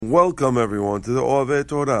Welcome everyone to the Ove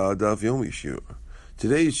Torah Daf Yomi Shiur.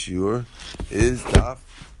 Today's Shiur is Daf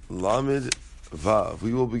Lamed Vav.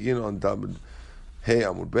 We will begin on Daf Hey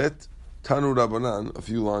Amud Bet Tanu Rabbanan, a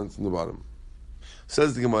few lines from the bottom.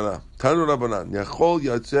 Says the Gemara, Tanu Rabbanan, Yachol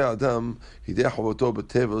Yatzeh Adam Hidei Chavoto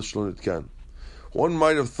B'Tevel Shlo Nitkan. One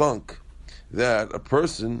might have thunk that a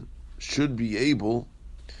person should be able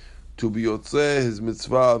to be yotzeh his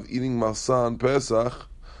mitzvah of eating masan Pesach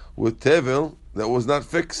with tevel that was not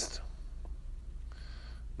fixed.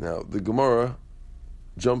 Now the Gemara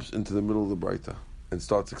jumps into the middle of the Braita and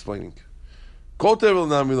starts explaining. Kol tevel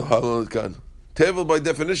nami lo halal nitkan. Tevel by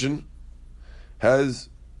definition is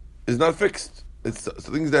not fixed. It's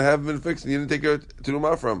things that haven't been fixed and you didn't take a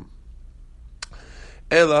terumah from.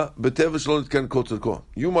 Ela betevel shlo nitkan kol tzedko.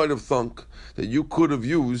 You might have thunk that you could have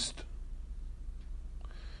used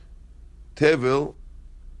tevel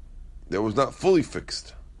that was not fully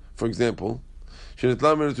fixed. For example, you took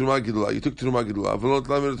Terumah Gidula, you didn't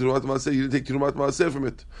take Terumat Maaseh from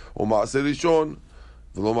it. Or Maaseh Rishon,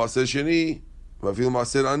 V'lo Maaseh Sheni, V'afil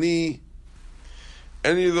Maaseh Ani.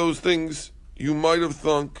 Any of those things, you might have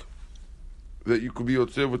thunk that you could be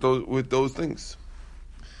yotzeh with those things.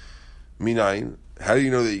 Minayin, how do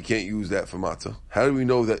you know that you can't use that for matzah? How do we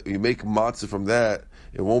know that you make matzah from that,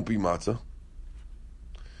 it won't be matzah?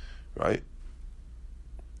 Right?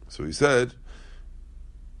 So he said,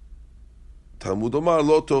 Talmud Omar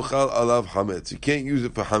lo tochal alav hametz. You can't use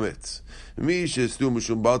it for hametz. Mi shestu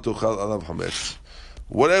mishum ba tochal alav hametz.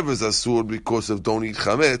 Whatever's asur because of don't eat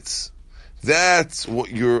hametz, that's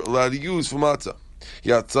what you're allowed to use for matzah.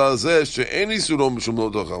 Yatzah zeh she'eni suro mishum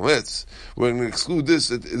lo tochal hametz. We're going to exclude this.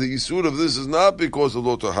 The isur of this is not because of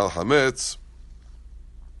lo tochal hametz,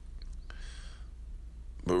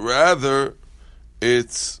 but rather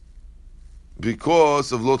it's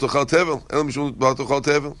because of lo tochal tevel. El mishum ba tochal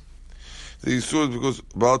tevel. The Yisur is because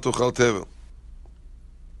Baal Tochal Tevel.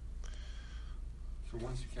 So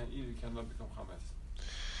once you can't eat, it cannot become Chametz.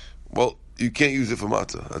 Well, you can't use it for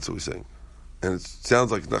matzah. That's what we're saying. And it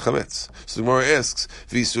sounds like it's not Chametz. So the Gemara asks,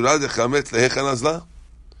 V'Yisura de Chametz lehechan azla?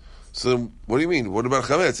 So what do you mean? What about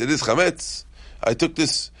Chametz? It is Chametz. I took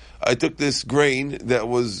this grain that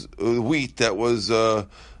was wheat that was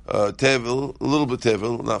tevel, a little bit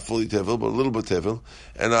tevel, not fully tevel, but a little bit tevel,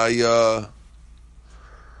 and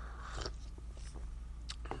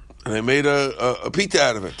I made a pita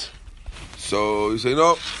out of it. So you say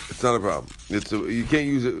no, it's not a problem. You can't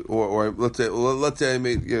use it, or let's say I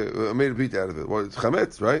made a pita out of it. Well, it's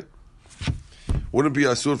chametz, right? Wouldn't it be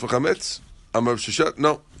asur for chametz? Amar Sheshet,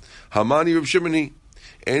 no. Hamani Reb Shimoni,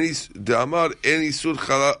 Damar any isur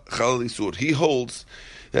chalal isur. He holds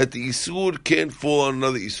that the isur can't fall on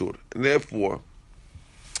another isur, and therefore,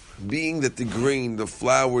 being that the grain, the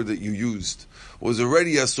flour that you used, was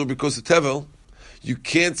already asur because of tevel, you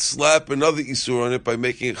can't slap another isur on it by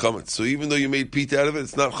making it chametz. So even though you made pita out of it,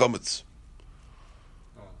 it's not chametz.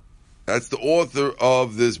 That's the author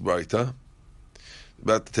of this Braita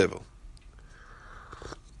about the tevel.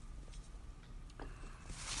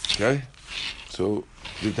 Okay, so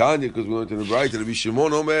the Tanya, because we went to the Braita, Rabbi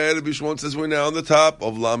Shimon Omer, Rabbi Shimon says we're now on the top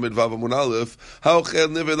of Lamed Vav Amun Aleph. How chel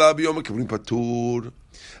nevela b'yom kippurim patur.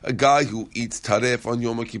 A guy who eats taref on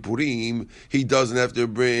Yom Kippurim, he doesn't have to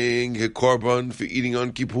bring a korban for eating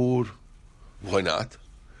on Kippur. Why not?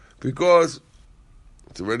 Because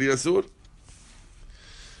it's already asur.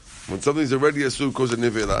 When something's already asur because of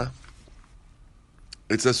nevela,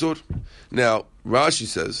 it's asur. Now, Rashi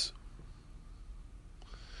says,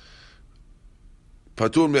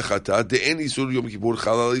 Patur mechata, de'en isur Yom Kippur,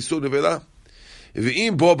 chalal isur nevela.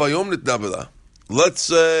 V'im bo bayom nitna vela. Let's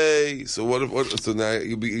say, so so now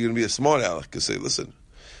you're going to be a smart aleck and say, listen,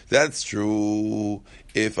 that's true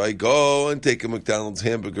if I go and take a McDonald's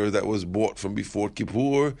hamburger that was bought from before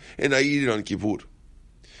Kippur and I eat it on Kippur.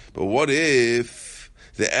 But what if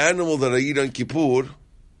the animal that I eat on Kippur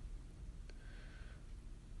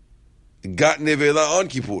got nevela on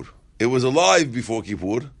Kippur? It was alive before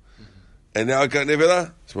Kippur and now it got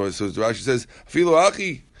nevela? So Rashi says, Filo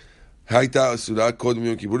achi, hayta asura kodem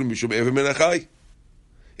Yom Kippurim mishum ever menachai.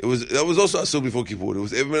 That was also asur before Kippur. It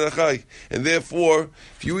was Ev Menachai. And therefore,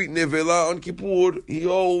 if you eat nevela on Kippur, he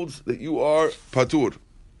holds that you are patur.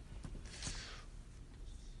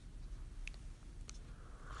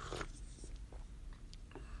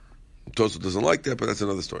 Tosfos doesn't like that, but that's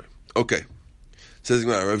another story. Okay. Says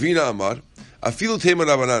Ravina Amar, Afilu Tema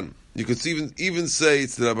Rabbanan. You could even say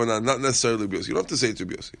it's the Rabbanan, not necessarily Rabbi Yossi. You don't have to say it's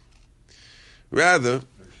Rabbi Yossi. Rather,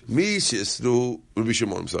 Mi shesru Rabbi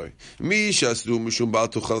Shimon, I'm sorry. Mi shesru mishum ba'al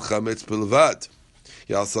tochal chametz pelvad.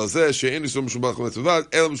 Yalsa zeh she'en yisru mishum ba'al chametz pelvad,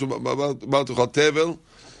 el mishum ba'al tochal tevel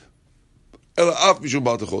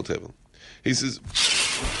He says,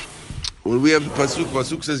 when we have the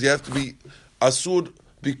pasuk says you have to be asur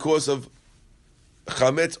because of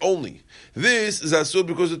chametz only. This is asur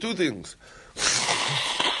because of two things.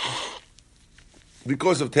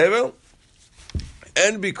 Because of tevel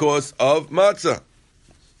and because of matzah.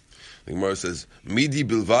 The Gemara says, midi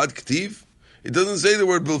bilvad ktiv. It doesn't say the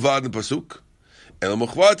word bilvad in the pasuk. We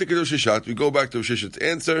go back to Rosh Hashanah's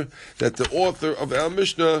answer that the author of our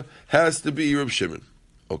Mishnah has to be Reb Shimon.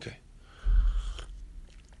 Okay.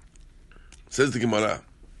 Says the Gemara.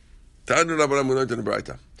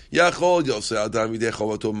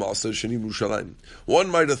 One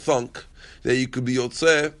might have thunk that you could be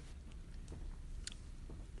yotzeh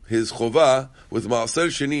his chovah with Ma'aser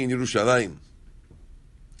Sheni in Yerushalayim.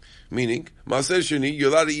 Meaning, Ma'aser Sheni,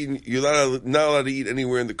 you're not allowed to eat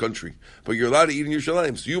anywhere in the country, but you're allowed to eat in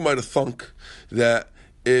Yerushalayim. So you might have thunk that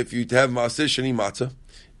if you have Ma'aser Sheni matzah,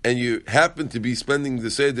 and you happen to be spending the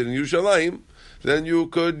Seder in Yerushalayim, then you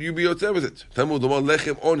be yotzeh with it. Talmud Lomar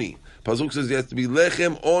lechem oni. Pasuk says it has to be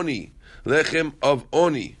lechem oni, lechem of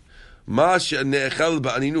oni. Ma she'ne'echal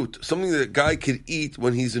ba'aninut. Something that a guy could eat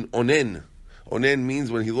when he's in onen. Onen means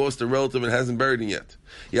when he lost a relative and hasn't buried him yet.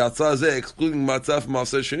 Yatzah zeh, excluding matzah from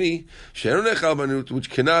Ma'aser Sheni, she'enu ne'echal ba'aninut, which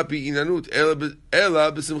cannot be inanut,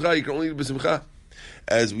 ela b'simcha, you can only eat b'simcha.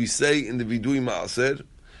 As we say in the Vidui Ma'aser,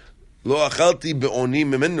 lo achalti be'oni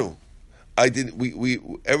memenu. We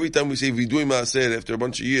every time we say Vidui Ma'aser after a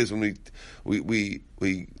bunch of years, when we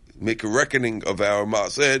make a reckoning of our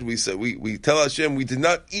Ma'aser, we tell Hashem we did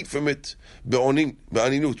not eat from it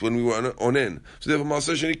be'aninut when we were onen. So therefore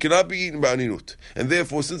Ma'aser Sheni cannot be eaten be'aninut, and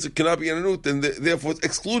therefore since it cannot be aninut, then therefore it's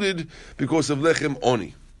excluded because of lechem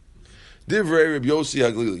oni. Divrei Rabbi Yossi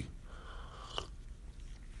Haglili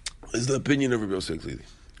is the opinion of Rabbi Yossi Haglili.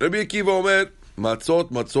 Rabbi Akiva Omer matzot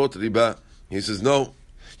riba. He says no,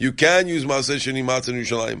 you can use Ma'aser Sheni matzah in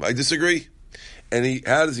Yerushalayim. I disagree. And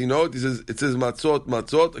how does he know it? He says it says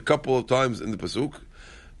matzot a couple of times in the pasuk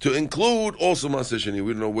to include also Ma'aser Sheni.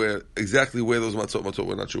 We don't know exactly where those matzot.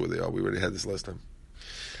 We're not sure where they are. We already had this last time.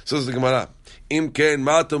 So the Gemara, im ken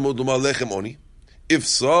mata moduma lechem oni. If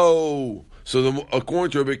so,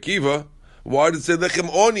 according to Rabbi Akiva, why did it say lechem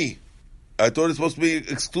oni? I thought it's supposed to be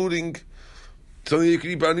excluding something you can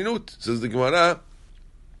eat b'aninut. Says the Gemara.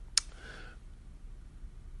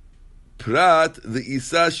 Prat the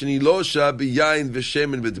isa shenilosha b'yayin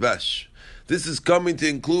v'shemen v'dbash. This is coming to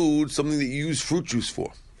include something that you use fruit juice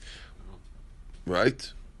for,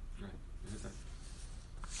 right?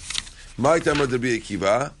 My time at Rabbi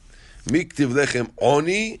Akiva, miktiv lechem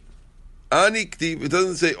oni, ani ktiv. It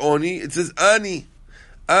doesn't say oni; it says ani.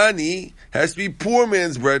 Ani has to be poor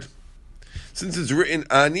man's bread. Since it's written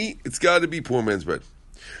ani, it's got to be poor man's bread.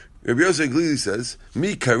 Rabbi Yosef Glili says,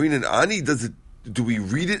 mi karin and ani. Do we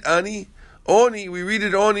read it ani? Oni, we read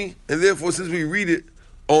it oni, and therefore since we read it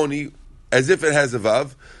oni as if it has a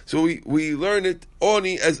vav, so we learn it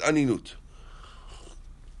oni as aninut.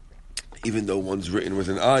 Even though one's written with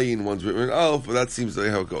an ayin, one's written with an alf, but that seems like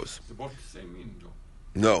how it goes. They're both the same meaning, Joe.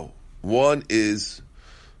 No, one is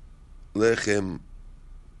lechem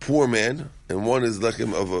poor man, and one is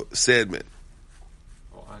lechem of a sad man.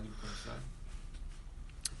 Oh,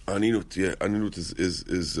 Aninut, yeah, aninut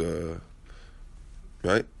is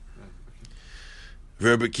right?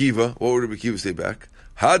 Rabbi Akiva, what would Rabbi Akiva say back?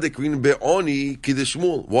 Hadekrin be'oni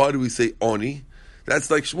kideshmul. Why do we say oni? That's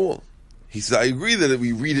like Shmuel. He says, I agree that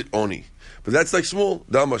we read it oni, but that's like Shmuel.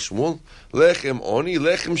 Dama Shmuel. Lechem oni,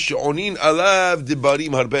 lechem she'onin alav debarim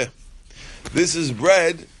harbeh. This is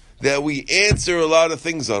bread that we answer a lot of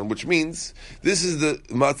things on, which means this is the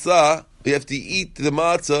matzah. You have to eat the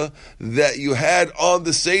matzah that you had on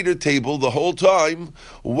the Seder table the whole time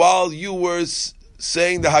while you were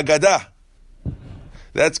saying the Haggadah.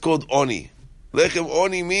 That's called oni. Lechem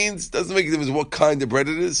oni means, doesn't make a difference what kind of bread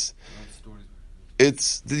it is. Did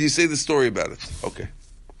you say the story about it? Okay.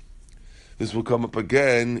 This will come up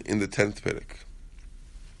again in the 10th perek.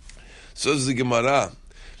 So this is the Gemara.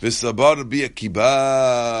 V'sabar bi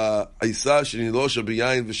akiba isa shenilosha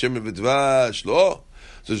b'yayin v'shemen v'dvash lo.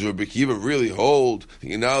 So does Rabbi Akiva really hold that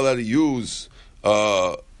you're not allowed to use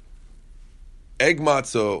egg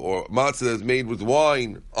matzah or matzah that's made with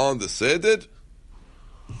wine on the seder?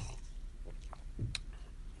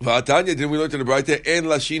 V'atanya, didn't we learn to the Braita? En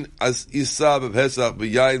lashin as isa b'pesach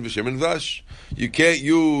b'yayin v'shemen v'dvash. You can't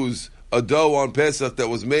use a dough on Pesach that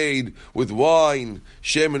was made with wine,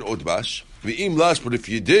 shemen or dvash. V'im lash, but if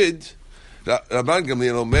you did, Rabban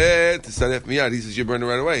Gamliel omer t'sanef miyad. He says you burn it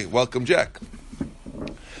right away. Welcome, Jack.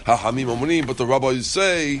 Ha-hamim omunim, but the rabbis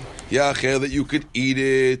say, that you could eat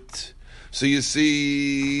it. So you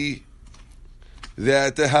see,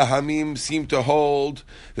 that the Hahamim seem to hold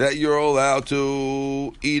that you're allowed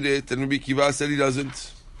to eat it, and Rabbi Kiva said he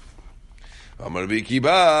doesn't. Amar Rabbi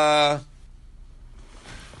Kiva,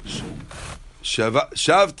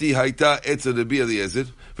 Shavti hayta etza Rabbi Eliezer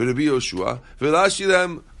v'Rabbi Yoshua v'lashi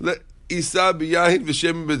lehem isa b'yahin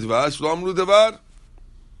v'shem b'dvash v'lamru davar.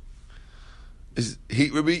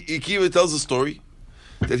 Rabbi Kiva tells a story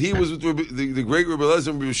that he was with the great Rabbi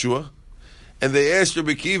Eliezer and Rabbi Yoshua, and they asked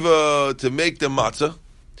Rabbi Kiva to make them matzah,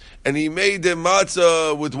 and he made them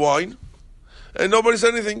matzah with wine, and nobody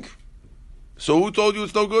said anything. So who told you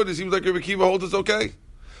it's no good? It seems like Rabbi Kiva holds it's okay.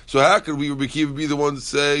 So how could we, Rabbi Kiva, be the one to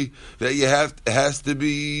say that it has to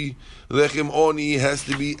be lechem oni, has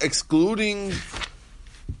to be excluding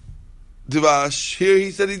dvash? Here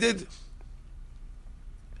he said he did.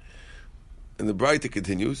 And the Braita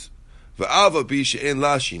continues, v'ava bi she'en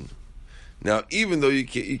lashin. Now, even though you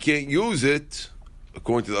can't use it,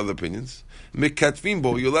 according to the other opinions, mikatvim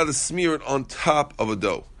bo, you're allowed to smear it on top of a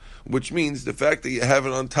dough, which means the fact that you have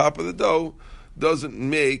it on top of the dough doesn't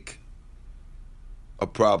make a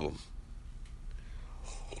problem.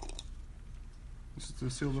 Just to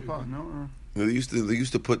seal the pot, no? Or They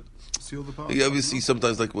used to put. seal the pot. You obviously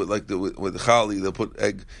sometimes with chali, they'll put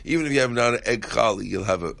egg. Even if you have not an egg chali, you'll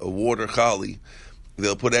have a water chali.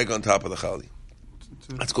 They'll put egg on top of the chali.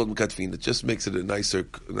 That's called mekatvin. It just makes it a nicer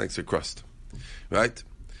crust, right?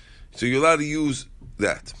 So you're allowed to use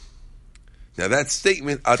that. Now that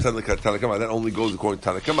statement, Tanakama, that only goes according to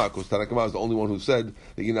Tanakama, because Tanakama is the only one who said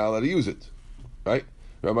that you're not allowed to use it, right?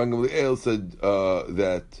 Rabbi Gamliel said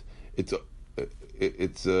that it's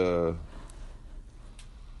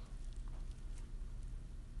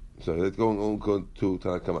sorry, let's go to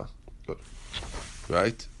Tanakama. Good.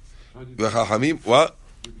 Right? V'chachamim, what?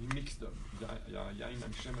 He mixed the yain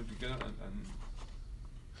and shemen together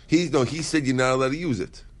and He said you're not allowed to use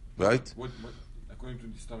it, right? what according to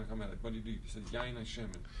this Tanakh, like what did he do? He said yain and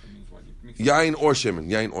shemen. That means what? You mix Yain or shemen,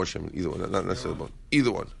 either one, not necessarily both.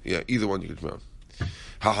 Either one, yeah, either one you can smell.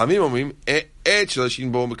 Chachamim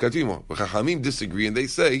disagree and they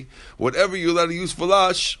say whatever you're allowed to use for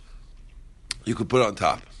lash, you could put on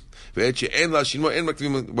top.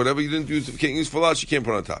 Whatever you didn't use, can't use for lash, you can't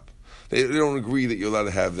put on top. They don't agree that you're allowed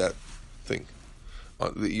to have that thing.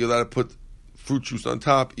 That you're allowed to put fruit juice on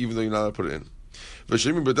top, even though you're not allowed to put it in. But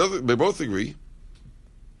they both agree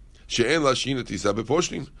that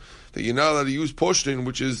you're not allowed to use poshtin,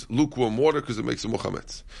 which is lukewarm water, because it makes it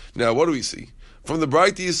mochametz. Now, what do we see? From the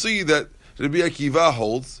Braita, you see that Rabbi Akiva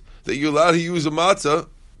holds that you're allowed to use a matzah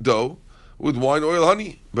dough with wine, oil,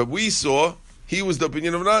 honey. But we saw he was the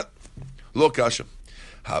opinion of not. Lo kasha.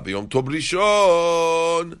 Habiyom tov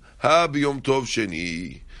rishon, habiyom tov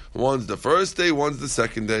sheni. One's the first day, one's the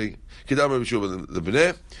second day. On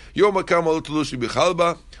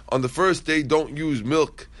the first day, don't use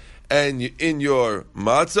milk and in your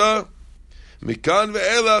matzah.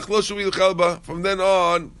 From then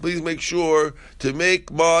on, please make sure to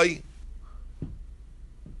make my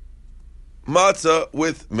matzah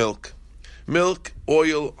with milk. Milk,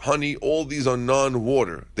 oil, honey, all these are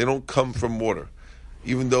non-water. They don't come from water.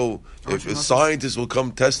 Even though if a scientist will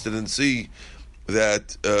come test it and see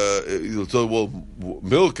that you'll say, well,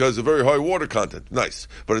 milk has a very high water content. Nice.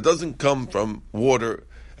 But it doesn't come from water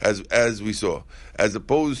as we saw. As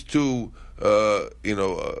opposed to a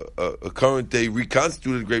current day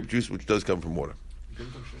reconstituted grape juice, which does come from water.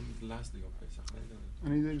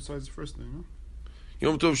 Any day besides the first day, no?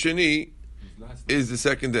 Yom Tov Sheni is the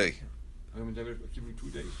second day. 2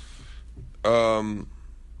 days. I'm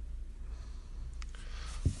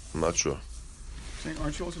not sure.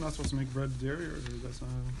 Aren't you also not supposed to make bread dairy, or that's not?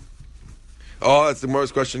 Oh, that's the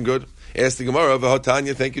Gemara's question. Good. Ask the Gemara of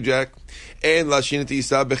Tanya. Thank you, Jack. And lashinati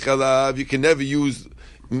isa bechalav. You can never use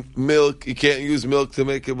milk. You can't use milk to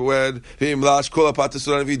make a bread. If you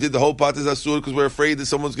did the whole pot is asur, because we're afraid that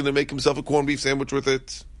someone's going to make himself a corned beef sandwich with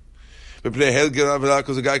it.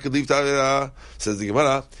 Because a guy could leave. Says the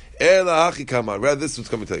Gemara. Rather, this is what's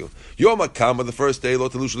coming to tell you. Yom HaKama, the first day,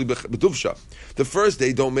 the first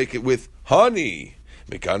day, don't make it with honey.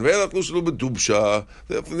 Then on, we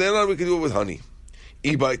can do it with honey.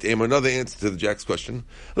 Another answer to the Jack's question.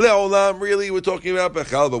 Really, we're talking about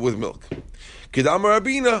bechalba with milk. Kedama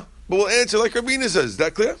Rabina, but we'll answer like Rabina says. Is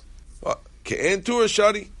that clear? Ke'en tura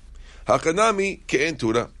shadi. Hakanami ke'en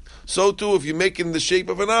tura. So too, if you make it in the shape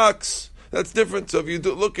of an ox, that's different. So if you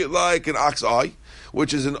look at like an ox eye,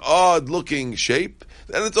 which is an odd-looking shape,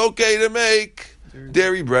 then it's okay to make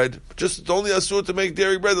dairy bread. Just it's only asur to make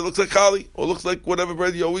dairy bread that looks like chali, or looks like whatever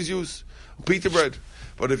bread you always use, pita bread.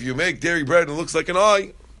 But if you make dairy bread and it looks like an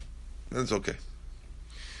eye, then it's okay.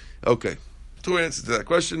 Okay. 2 answers to that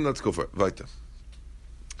question. Let's go for it. Weiter.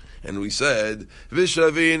 And we said,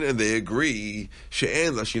 Vishavin, and they agree,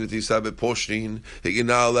 She'en lashinat isa beposhtin, that you're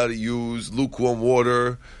not allowed to use lukewarm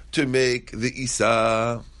water to make the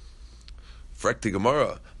isa. Frekti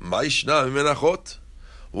Gemara, Maishna menachot.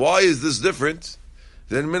 Why is this different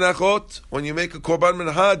than menachot? When you make a korban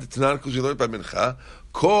menachad, it's not because you learned by mincha.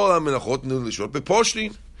 Kol ha-menachot nu lishot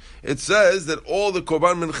beposhtin. It says that all the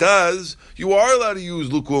korban menchas, you are allowed to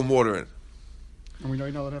use lukewarm water in. And we know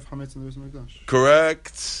you're not allowed to have chametz in the Beis Hamikdash.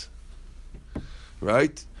 Correct.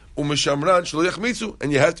 Right? Umeshamran shelo yachmitzu.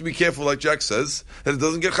 And you have to be careful, like Jack says, that it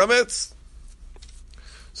doesn't get chametz.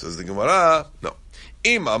 Says the Gemara, no.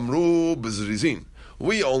 Im amru bezrizin.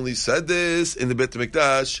 We only said this in the Beit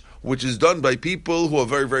HaMikdash, which is done by people who are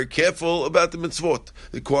very, very careful about the mitzvot.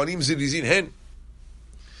 The Kohanim zirizin hen.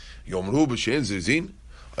 Yomru b'shen zirizin.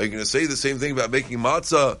 Are you going to say the same thing about making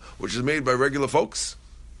matzah, which is made by regular folks?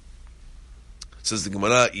 Says the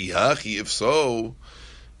Gemara, Ihachi, if so,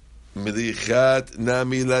 Milichat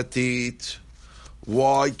namilatit.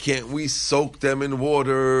 Why can't we soak them in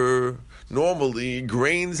water? Normally,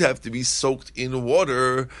 grains have to be soaked in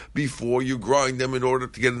water before you grind them in order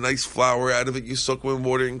to get a nice flour out of it. You soak them in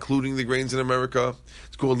water, including the grains in America.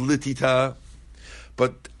 It's called litita.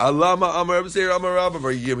 But Alama Amar Abzir Amar Rabba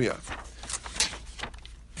Bar Yirmiyah.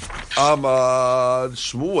 Amar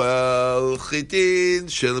Shmuel Chitin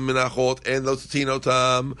Shel Minachot and Lo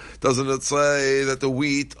Titinotam. Doesn't it say that the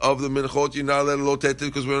wheat of the minachot you're not allowed to lotet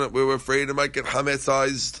because we're afraid it might get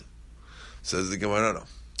hametzized? Says the Gemara, no.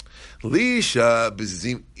 Lisha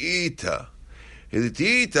bizim ita,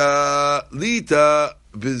 lita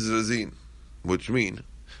bizrazin, which means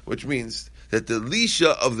that the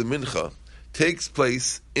lisha of the mincha takes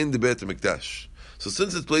place in the Beit HaMikdash. So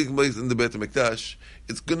since it's taking place in the Beit HaMikdash,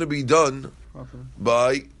 it's going to be done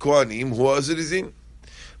by Kohanim who are zirizin.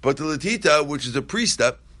 But the Latita, which is a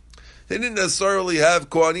pre-step, they didn't necessarily have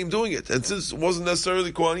Kohanim doing it. And since it wasn't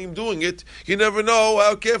necessarily Kohanim doing it, you never know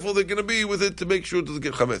how careful they're going to be with it to make sure it doesn't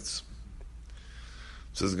get chametz.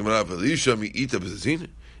 Says the Gemara, Lisha mi'ita b'zizin?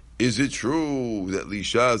 Is it true that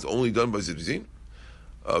Lisha is only done by zirizin?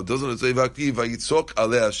 Doesn't it say Vakti vayitzok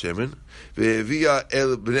alei shemen ve'evia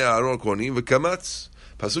el bnei Aaron kohanim v'kamatz?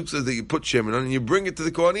 Pasuk says that you put shemen on and you bring it to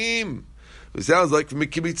the kohanim. It sounds like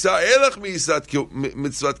mikibitza elach mitzvat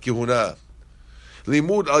kihuna.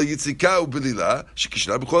 Limud al yitzika u'belila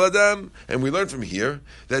shekishna b'chol adam. And we learn from here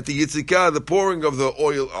that the yitzika, the pouring of the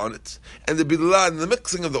oil on it, and the bilila, and the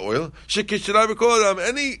mixing of the oil, shekishna b'chol adam.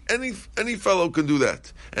 Any fellow can do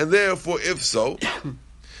that. And therefore, if so,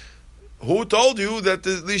 who told you that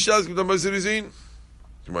the lisha is done by zirizin?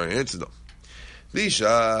 My answer though.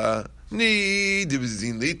 Lisha ni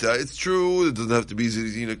divizin lita. It's true. It doesn't have to be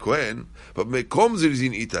zirizin a kohen, but mekom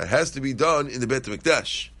zirizin ita has to be done in the Beit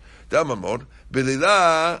HaMikdash. Damamor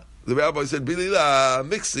bilila. The rabbi said bilila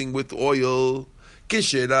mixing with oil.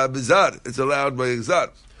 Kishera bizar. It's allowed by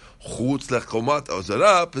zar. Chutz lechomat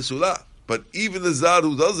azara pesula. But even the zar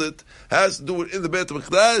who does it has to do it in the Beit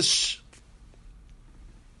HaMikdash.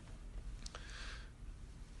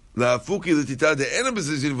 Which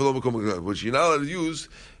you're not allowed to use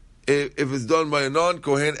if it's done by a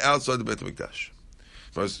non-Kohen outside the Beit HaMikdash.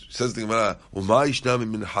 Says the Gemara, why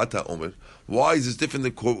is this different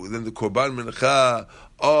than the Korban Mincha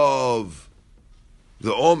of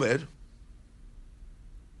the Omer?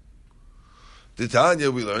 The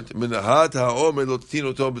Tanya we learned, it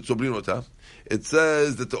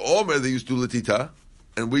says that the Omer they used to do Latita,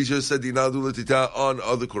 and we just said you now do Latita on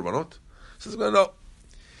other Korbanot. Says no.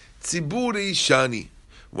 Tziburi shani.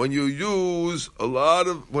 When you use a lot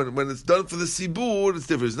of when it's done for the tzibur, it's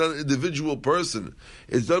different. It's not an individual person.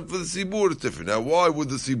 It's done for the tzibur, it's different. Now, why would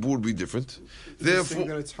the tzibur be different? Therefore,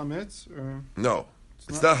 that it's hametz. No,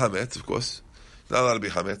 it's not hametz. Of course, it's not allowed to be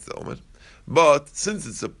hametz. The omer. But since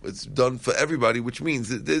it's done for everybody, which means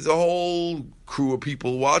that there's a whole crew of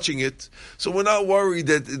people watching it, so we're not worried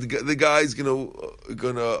that the guy's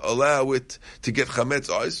gonna allow it to get chametz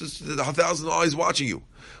eyes. There's 1,000 eyes watching you.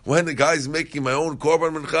 When the guy's making my own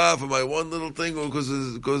korban mincha for my one little thing, or because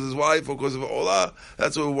his wife, or because of Olah,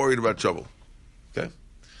 that's what we're worried about trouble. Okay.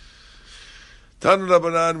 Tanu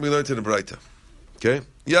Rabbanan, we learned in the Braita. Okay.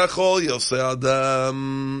 Yachol yosei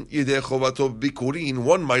adam yidei chovato bikurin.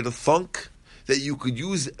 One might have thunk that you could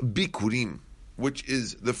use bikurim, which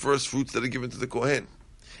is the first fruits that are given to the Kohen,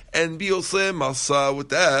 and be yosei masa with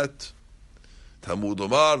that. Talmud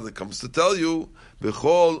Omar, that comes to tell you,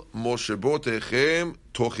 bechol moshebotechem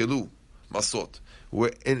tochelu masot.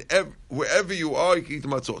 Wherever you are, you can eat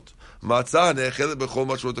matzot. Matzah nechelet bechol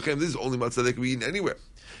moshebotechem. This is only matzah that can be eaten anywhere.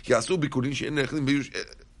 Yasu bikurin she'en nechelin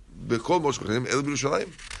bechol moshebotechem el b'Yerushalayim.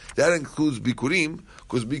 that includes bikurim,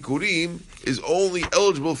 because bikurim is only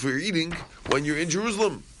eligible for eating when you're in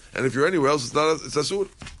Jerusalem, and if you're anywhere else, it's asur.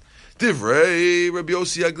 Divrei Rabbi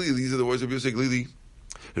Yossi Aglili. These are the words of Rabbi Yossi Aglili.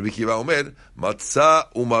 Rabbi Kiva Omer,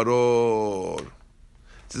 matzah umaror. It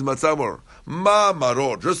says matzah umaror. Ma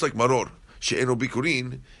maror, just like maror, she'eno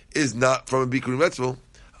bikurim, is not from a bikurim mitzvah.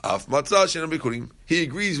 Af matzah she'eno bikurim. He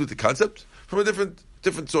agrees with the concept from a different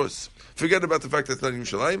source. Forget about the fact that it's not in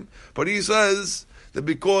Yerushalayim, but he says that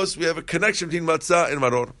because we have a connection between matzah and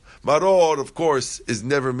maror. Maror, of course, is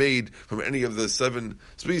never made from any of the 7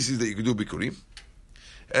 species that you could do bikurim,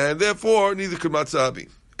 and therefore neither could matzah be.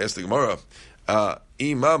 Ask the Gemara,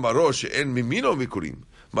 ima maror she'en mimino bikurim.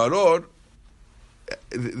 Maror,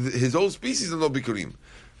 his own species are no bikurim.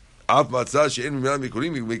 Af matzah she'en mimino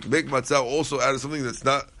bikurim. You make matzah also out of something that's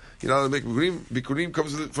not. You're not allowed to make bikurim. Bikurim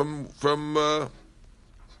comes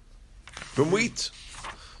from wheat.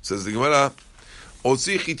 Says the Gemara,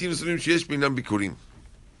 Otzi chitin usurim sheyesh minam bikurim.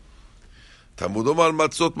 Talmud Omar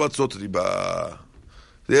matzot riba.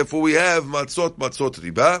 Therefore, we have matzot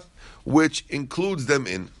riba, which includes them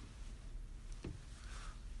in,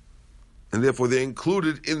 and therefore they're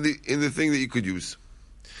included in the thing that you could use.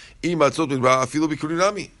 If you're doing matzot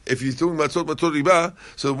riba,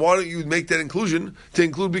 so why don't you make that inclusion to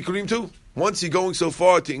include bikurim too? Once you're going so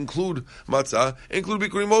far to include matzah, include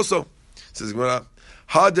bikurim also. Says Gemara,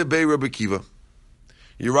 Hadebe Rabbi Kiva.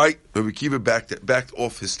 You're right. Rabbi Kiva backed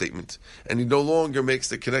off his statement, and he no longer makes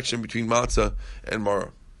the connection between matzah and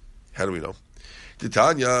maror. How do we know?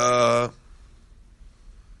 Titania,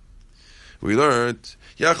 we learned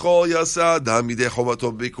Yachol Yasad Hamidei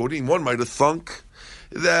Chovato Bikurim. One might have thunk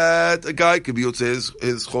that a guy could be yotzei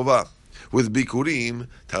his chova with bikurim.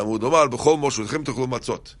 Talmud Omar b'chol moshvotchem techlu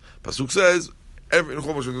matzot. Pasuk says, every in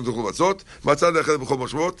chol moshvotchem techlu matzot. Matzah dechel b'chol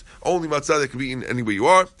moshvot. Only matzah that can be in anywhere you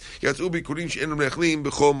are. Yatzu bikurim she'enum nechlim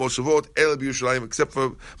b'chol moshvot el b'Yerushalayim, except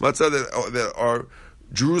for matzah that are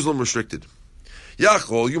Jerusalem restricted.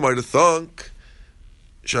 Yachol, you might have thunk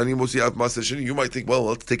Shani Mosi out Maaseh Sheni. You might think, well,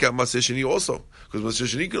 let's take out Maaseh Sheni also, because Maaseh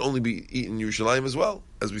Sheni can only be eaten in Yerushalayim as well,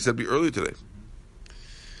 as we said earlier today.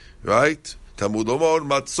 Right? Talmud Omar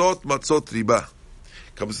matzot riba.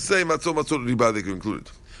 Comes to say matzot riba, they can include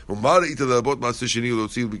it. Now,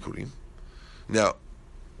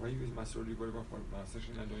 why use matzot riba for Maaseh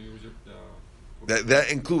Sheni and don't use it?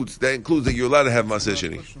 That includes that you're allowed to have Maaseh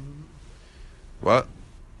Sheni. What?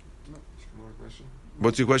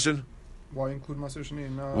 What's your question? Why include Maaseh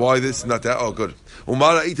Sheni? Why this, not that? Oh, good.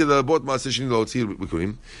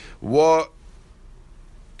 What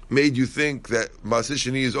made you think that Maaseh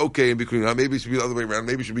Sheni is okay in Bikurim? Maybe it should be the other way around.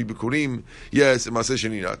 Maybe it should be Bikurim, yes, and Maaseh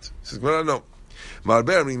Sheni not. He says, no.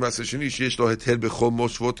 Marber means Maaseh Sheni sheyesh lo heter bechol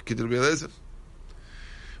moshvot k'dir b'elezer.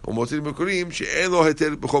 Umotzin Bikurim she'en lo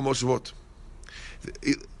heter bechol moshvot.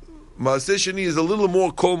 Maaseh Sheni is a little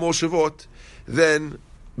more kol moshvot than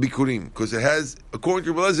Bikurim, because it has, according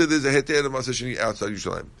to Rabbi Elazar, there's a heter of Maaseh Sheni outside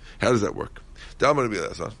Yerushalayim. How does that work? Damar Rabbi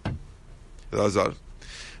Elazar.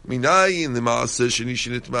 Minayin the Maaseh Sheni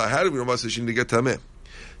shenitma. How do we know Maaseh Sheni to get tameh?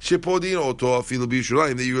 Shepodin oto afilu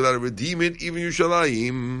b'Yerushalayim, that you're allowed to redeem it even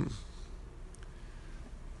Yerushalayim.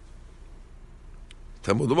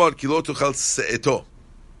 Talmud Omar ki lo tuchal se'eto,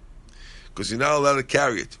 because you're not allowed to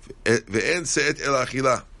carry it. Ve'en se'et el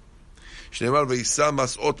achila. Shneimar ve'isa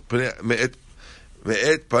mas'ot me'et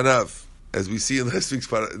panav, as we see in this week's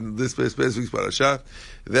parasha,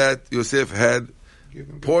 that Yosef had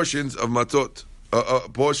portions of matzot,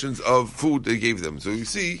 portions of food they gave them. So you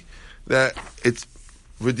see that it's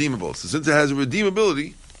redeemable. So since it has a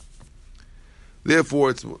redeemability,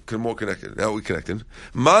 therefore it's more connected. Now we're connected.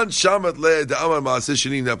 Man shamat le da'amar ma'aseh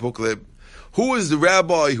sheni napokleb. Who is the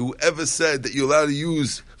rabbi who ever said that you're allowed to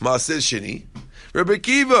use ma'aseh sheni? Rabbi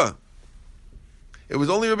Kiva. It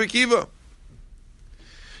was only Rabbi Kiva.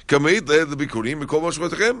 And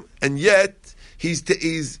yet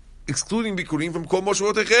he's excluding bikurim from kol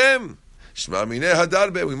moshvotechem. Shma mineh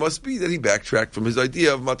hadarbe. We must be that he backtracked from his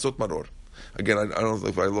idea of matzot maror. Again, I don't know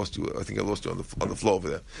if I lost you. I think I lost you on the floor over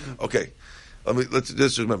there. Okay, let's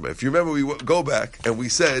just remember. If you remember, we go back and we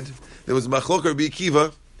said there was Machlok Rabbi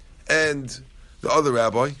Kiva and the other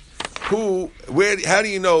rabbi. How do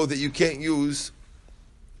you know that you can't use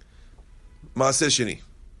Maaseh Sheni?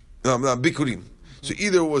 No, bikurim. So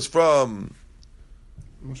either it was from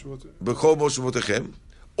B'chol Moshvotechem,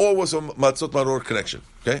 or was from Matzot Maror connection.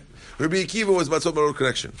 Okay, Rabbi Akiva was Matzot Maror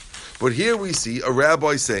connection, but here we see a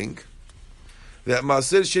rabbi saying that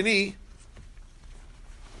Maaseh Sheni,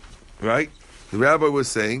 right? The rabbi was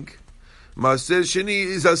saying Maaseh Sheni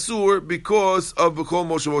is asur because of B'chol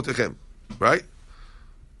Moshvotechem, right?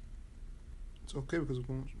 It's okay because of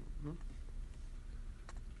no?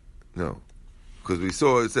 No, because we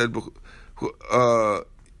saw it said.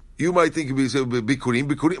 You might think it would be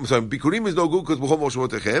bikurim. I'm sorry, bikurim is no good because b'chol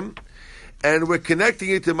moshevotechem, and we're connecting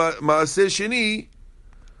it to maaseh sheni,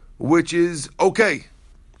 which is okay.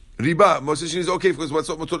 Riba, maaseh sheni is okay because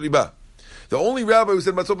matzot riba. The only rabbi who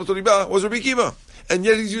said matzot riba was Rabbi Kiva, and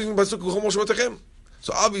yet he's using pasuk b'chol moshevotechem.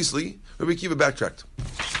 So obviously, Rabbi Kiva backtracked.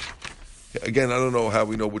 Again, I don't know how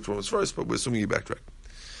we know which one was first, but we're assuming he backtracked.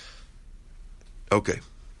 Okay.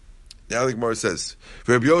 Now the Gemara says,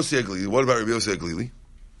 Rabbi Yossi Aglili. What about Rabbi Yossi Aglili?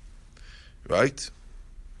 Right?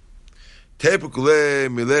 Tepukule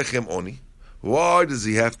milechem oni. Why does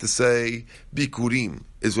he have to say bikurim?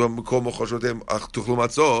 Is when we call mochoshotem tuchlu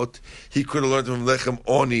matzot. He could have learned from lechem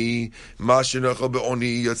oni, mashenachal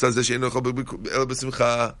beoni, yatzaz zeshenachal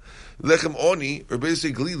besimcha. Lechem oni, Rabbi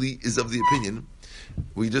Yossi Aglili is of the opinion,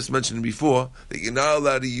 we just mentioned before, that you're not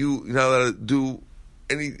allowed to do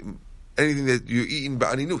anything that you're eating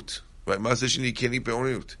ba'aninut. Right, Maaseh Sheni you can't eat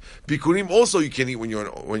be'oninut. Bikurim also you can't eat when you're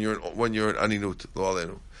in aninut,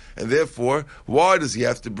 and therefore, why does he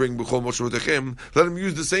have to bring b'chol moshevotechem? Let him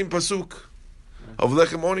use the same pasuk of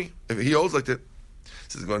lechem oni. If he holds like that,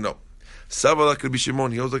 says no. Sava like Rabbi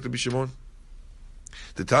Shimon, he holds like Rabbi Shimon.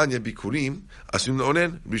 The Tanya bikurim asum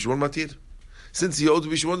leonen Rabbi Shimon matir. Since he holds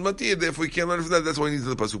Rabbi Shimon's matir, therefore he can't learn from that. That's why he needs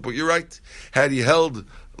the pasuk. But you're right. Had he held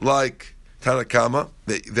like Tanakama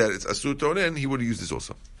that it's asur tonen, he would have used this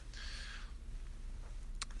also.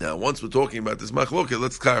 Now, once we're talking about this machloket,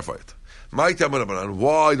 let's clarify it. Why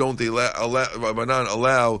don't they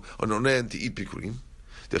allow an onen to eat bikurim?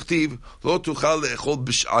 Techtiv lo tuchal le'echol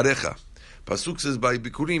b'sh'arecha. Pasuk says by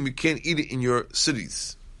bikurim you can't eat it in your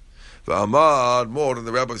cities. V'amar more, and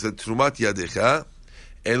the rabbi said trumat yadecha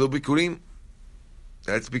elo bikurim.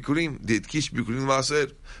 That's bikurim. Deitkish bikurim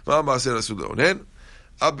maaser. Ma maaser asur leonen.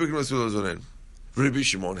 Ab bikurim asur leonen. Rabbi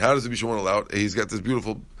Shimon, how does Rabbi Shimon allow it? He's got this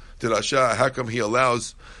beautiful Tirasha, how come he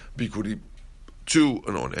allows bikurim to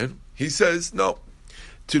an onen? He says, no.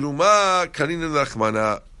 Tiruma kanina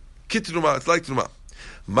lachmana. Kitruma, it's like truma.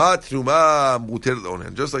 Ma truma muter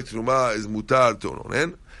leonen. Just like truma is mutar to an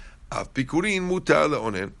onen, af bikurim mutar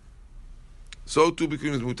leonen. So too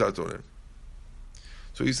bikurim is mutar to onen.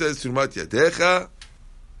 So he says, Tirumat yadecha.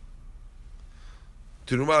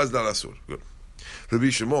 Tiruma is not asur. Good. Rabbi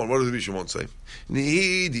Shimon, what does Rabbi Shimon say?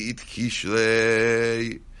 Nihid it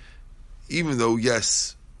kishlei. Even though,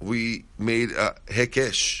 yes, we made a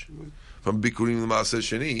hekesh from bikurim l'maaseh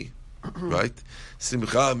sheni, right?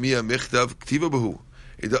 Simcha miya mechtav ktiva bahu.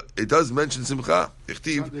 It does mention simcha. What?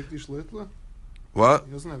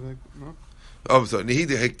 He doesn't have that, no? Oh, I'm sorry.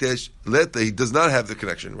 Nihid hektesh leta. He does not have the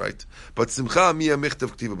connection, right? But simcha miya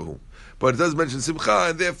mechtav ktiva bahu. But it does mention simcha,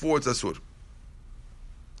 and therefore it's asur.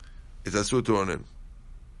 It's asur to onen.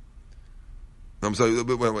 I'm sorry,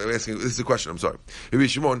 we're asking, this is a question, I'm sorry. Rabbi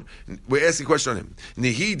Shimon, we're asking a question on him.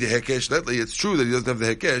 Nihi de hekesh letli, it's true that he doesn't have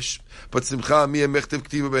the hekesh, but simcha miya mechtiv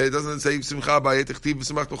k'tiva b'he, it doesn't say simcha b'ayet k'tiv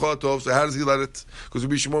v'simach b'chol tov, so how does he let it? Because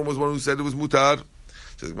Rabbi Shimon was one who said it was mutar.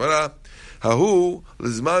 Says Gemara, hahu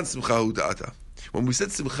l'zman simcha hu da'ata. When we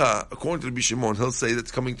said simcha, according to Rabbi Shimon, he'll say that's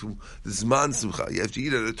coming to the zman simcha. You have to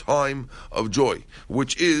eat at a time of joy,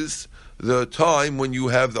 which is the time when you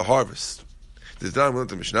have the harvest. This time we learned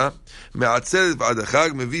the Mishnah. From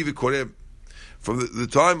the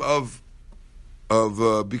time of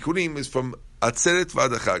Bikurim is from Atzeret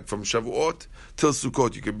v'ad Chag, from Shavuot till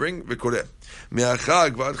Sukkot. You can bring v'koreh.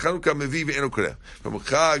 Me'achag v'ad Chanukah mevi ve'eno koreh. From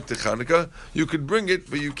Chag to Chanukah, you could bring it,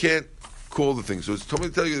 but you can't call the thing. So it's told me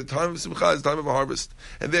to tell you the time of Simcha is the time of a harvest,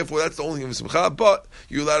 and therefore that's the only thing of Simcha. But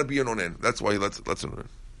you're allowed to be an onen. That's why he lets an onen.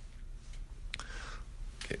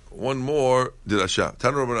 One more dirasha.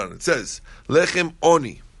 Tanu Rabbanan. It says lechem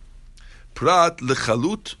oni prat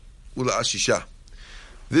lechalut ulaashisha.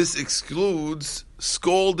 This excludes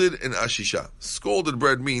scalded and ashisha. Scalded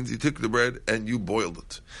bread means you took the bread and you boiled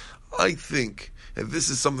it. I think that this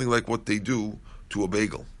is something like what they do to a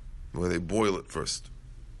bagel, where they boil it first.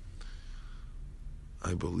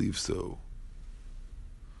 I believe so.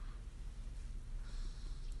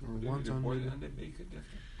 Or one time, boil maybe. it and they make it different.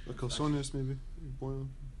 Like calzones, maybe. You boil,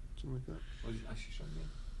 something like that. What is ashisha mean?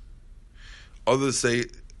 Others say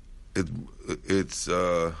it's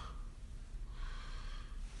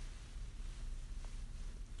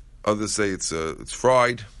others say it's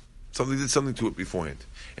fried. Something did something to it beforehand.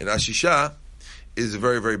 And ashisha is a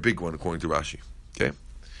very, very big one according to Rashi. Okay,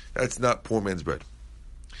 that's not poor man's bread.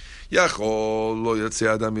 You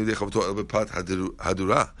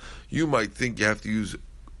might think you have to use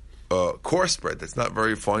coarse bread. That's not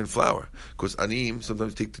very fine flour, because anim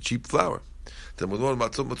sometimes take the cheap flour.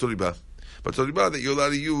 Matzot that you're allowed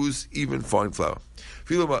to use even fine flour.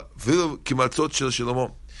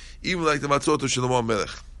 even like the matzot of Shlomo Melech.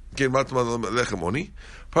 Okay, matzot lechem oni.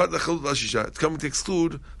 Part of the chalut ashisha. It's coming to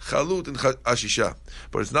exclude chalut and ashisha,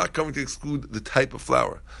 but it's not coming to exclude the type of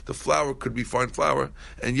flour. The flour could be fine flour,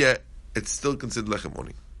 and yet it's still considered lechem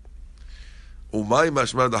oni. Umay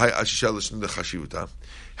mashma the hay ashisha l'shnu chashivuta.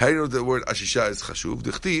 How do you know the word ashisha is chashuv?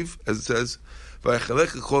 The chtiv, as it says,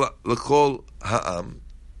 v'yachalech l'chol ha'am.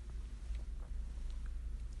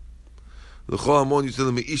 לכל המון יוצא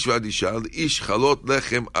מאיש ועד אישה, לאיש חלות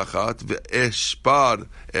לחם אחת, ואשפר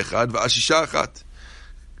אחד, ואשישה אחת.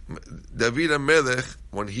 David HaMelech,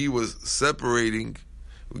 when he was separating,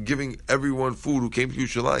 giving everyone food who came to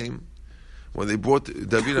Yerushalayim, when they brought,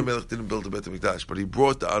 David HaMelech didn't build the Beit HaMikdash, but he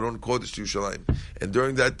brought the Aron Kodesh to Yerushalayim. And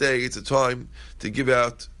during that day, it's a time to give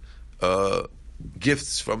out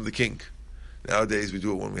gifts from the king. Nowadays, we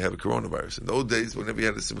do it when we have a coronavirus. In those days, whenever you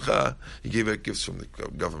had a simcha, he gave out gifts from the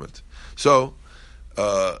government. So,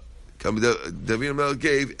 David HaMelech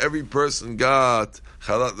gave, every person got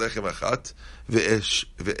chalat lechem achat,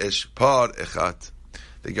 ve'eshpar echat.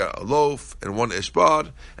 They got a loaf and one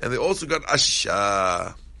eshpar, and they also got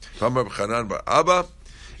ashisha. Tamar b'chanan bar Abba,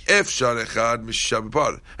 efshar echad mishisha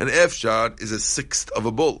b'par. An efshar is a sixth of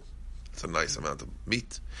a bull. It's a nice amount of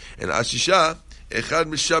meat. And ashisha, echad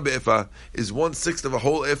mishisha be'efa, is 1/6 of a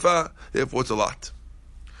whole efa, therefore it's a lot.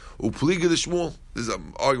 Upliga the Shmuel, this is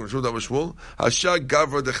an argument with Shmuel, Hasha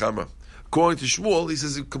Gavra Dechama. According to Shmuel, he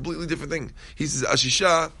says a completely different thing. He says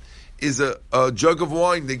Ashisha is a jug of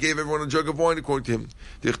wine. They gave everyone a jug of wine according to him.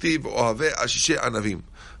 Dichtiv Ohave Ashishe Anavim.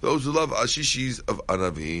 Those who love Ashishis of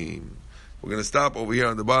Anavim. We're going to stop over here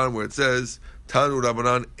on the bottom where it says Tanu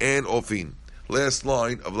Rabbanan and Ofin. Last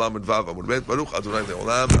line of Lamed Vav Amud Bet. Baruch Adonai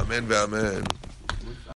Le'olam. Amen ve'amen.